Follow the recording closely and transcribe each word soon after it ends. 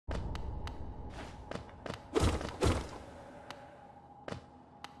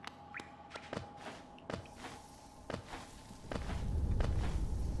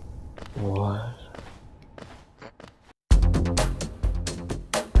What?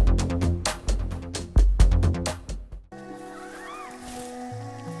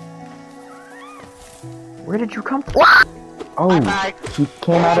 Where did you come from? Oh, Bye-bye. he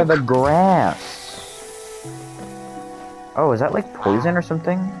came out of the grass. Oh, is that like poison or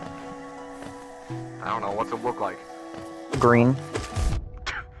something? I don't know, what's it look like? Green.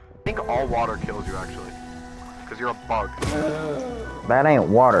 I think all water kills you, actually. Because you're a bug. That ain't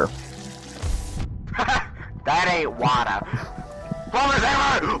water. That ain't water.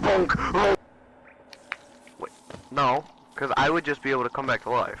 Wait, no, because I would just be able to come back to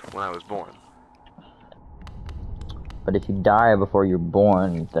life when I was born. But if you die before you're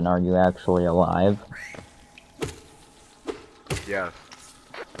born, then are you actually alive? Yes.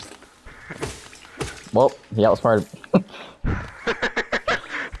 Well, he outsmarted.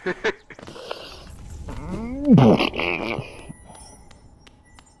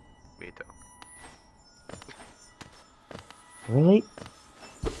 Me too. Really?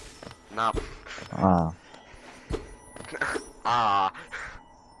 No. Ah. Ah.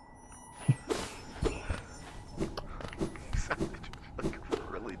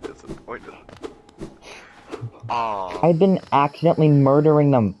 Really disappointed. Ah. I've been accidentally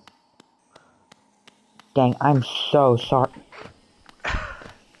murdering them. Dang, I'm so sorry.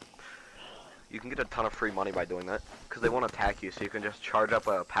 You can get a ton of free money by doing that, because they won't attack you, so you can just charge up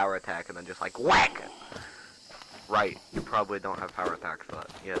a power attack and then just like whack it. Right, you probably don't have power attacks for that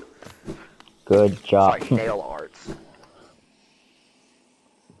yet. Good job. Sorry, nail arts.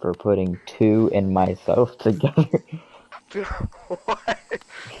 For putting two and myself together. What?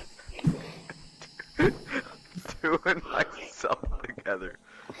 Two and myself together.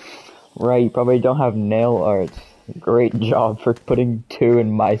 Right, you probably don't have nail arts. Great job for putting two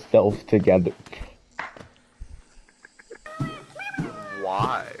and myself together.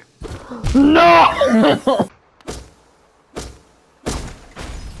 Why? No!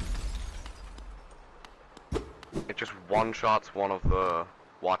 It just one-shots one of the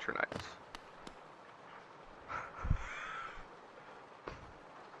Watcher Knights.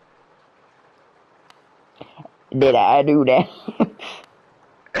 Did I do that?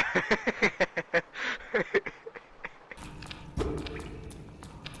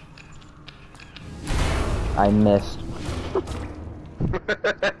 I missed.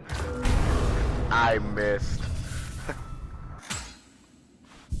 I missed.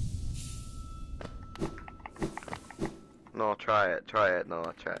 No, try it,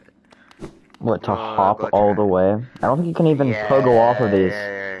 no, try it. What, to No, hop go all try the it. way? I don't think you can even puggle off of these.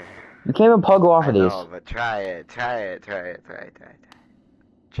 Yeah. You can't even puggle off I of these. know, but try it. Try.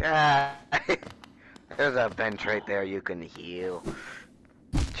 There's a bench right there you can heal.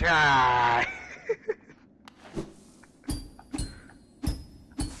 Try.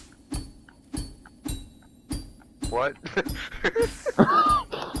 What?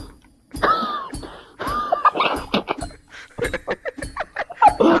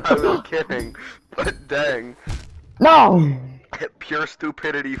 I was kidding, but dang. No! Pure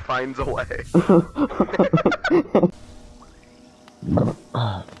stupidity finds a way. Just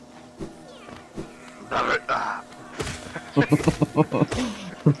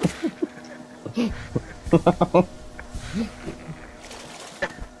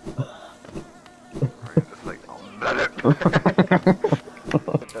like,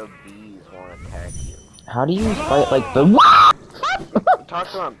 the bees won't attack you. How do you fight like the—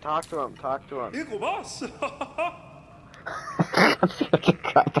 Talk to him. Scared the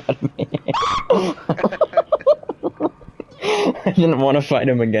crap out of me. I didn't want to fight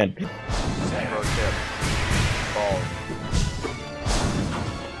him again. Pro tip. Balls.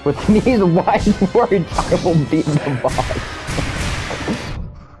 With these wise words, I will beat the boss.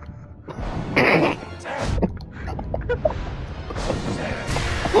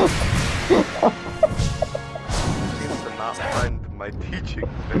 Seems to not find my teaching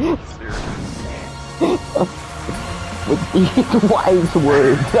very serious. With these wise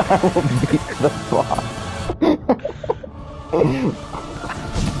words, I will beat the boss.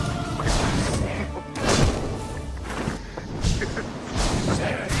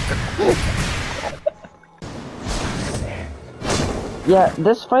 Yeah,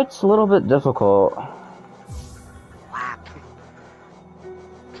 this fight's a little bit difficult.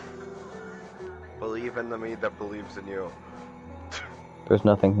 Believe in the me that believes in you. There's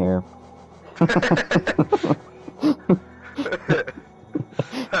nothing here.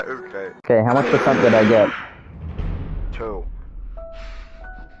 Okay. Okay, how much percent did I get? 2.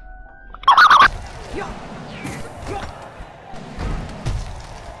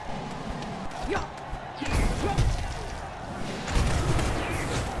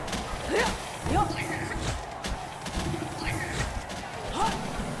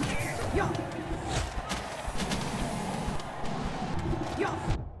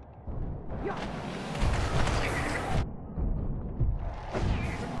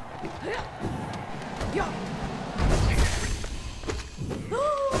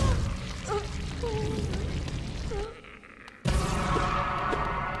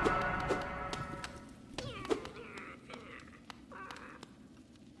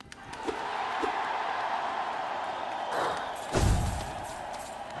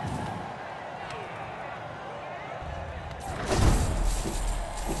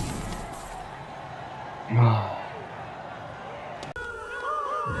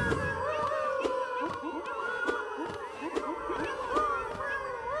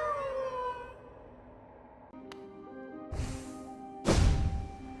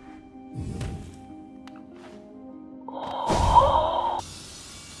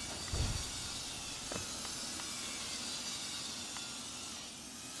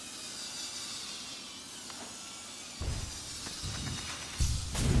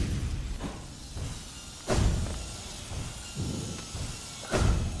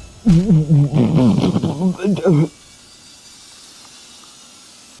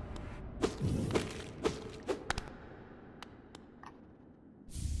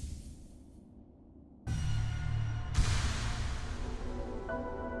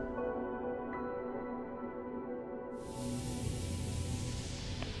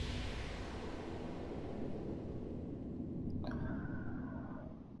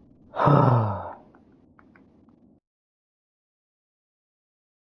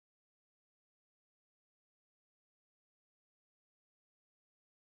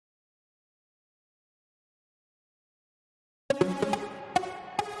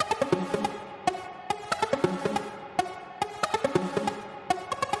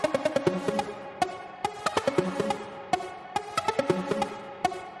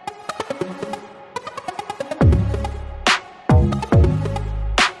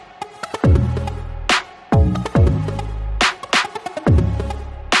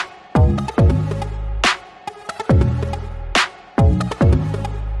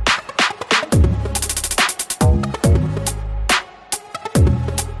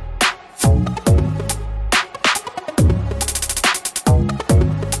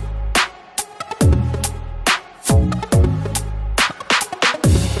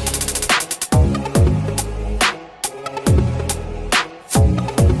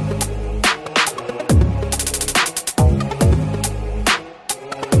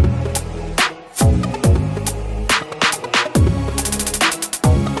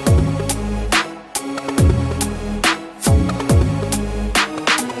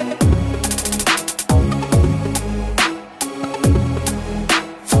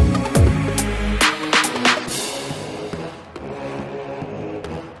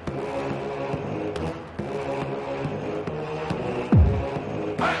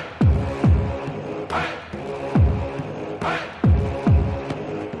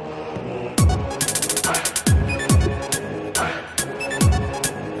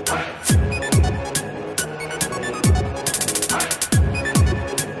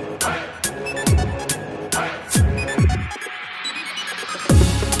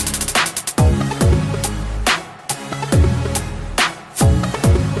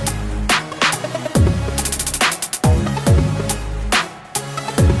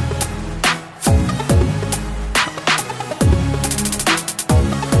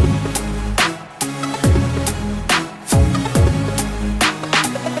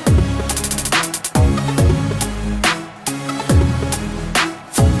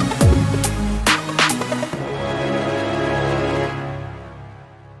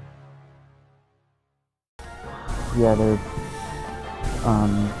 Yeah, they're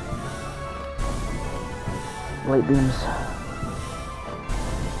light beams.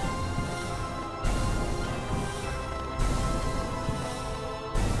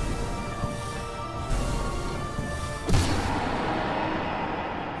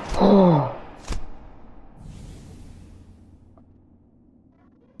 Oh.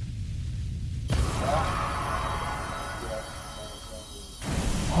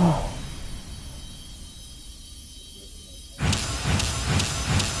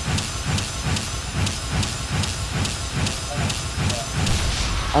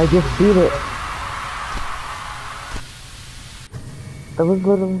 I just beat it. That was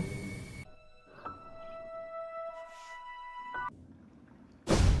literally...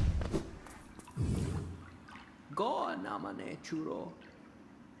 Go namane churo.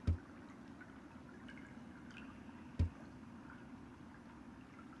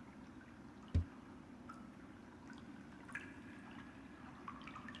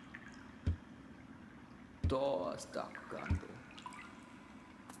 Sto staccando.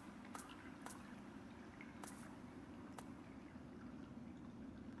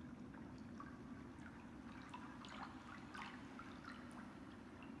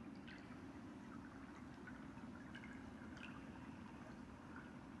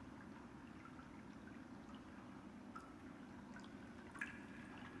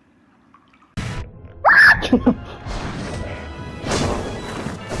 Have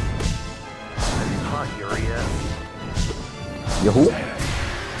you caught Yuri yet? Yo-hoo?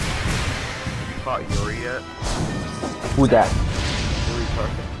 Have you caught Yuri yet? Who's that? Yuri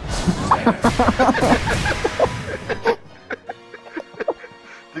Tarkin.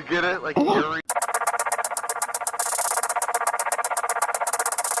 To get it, like Yuri.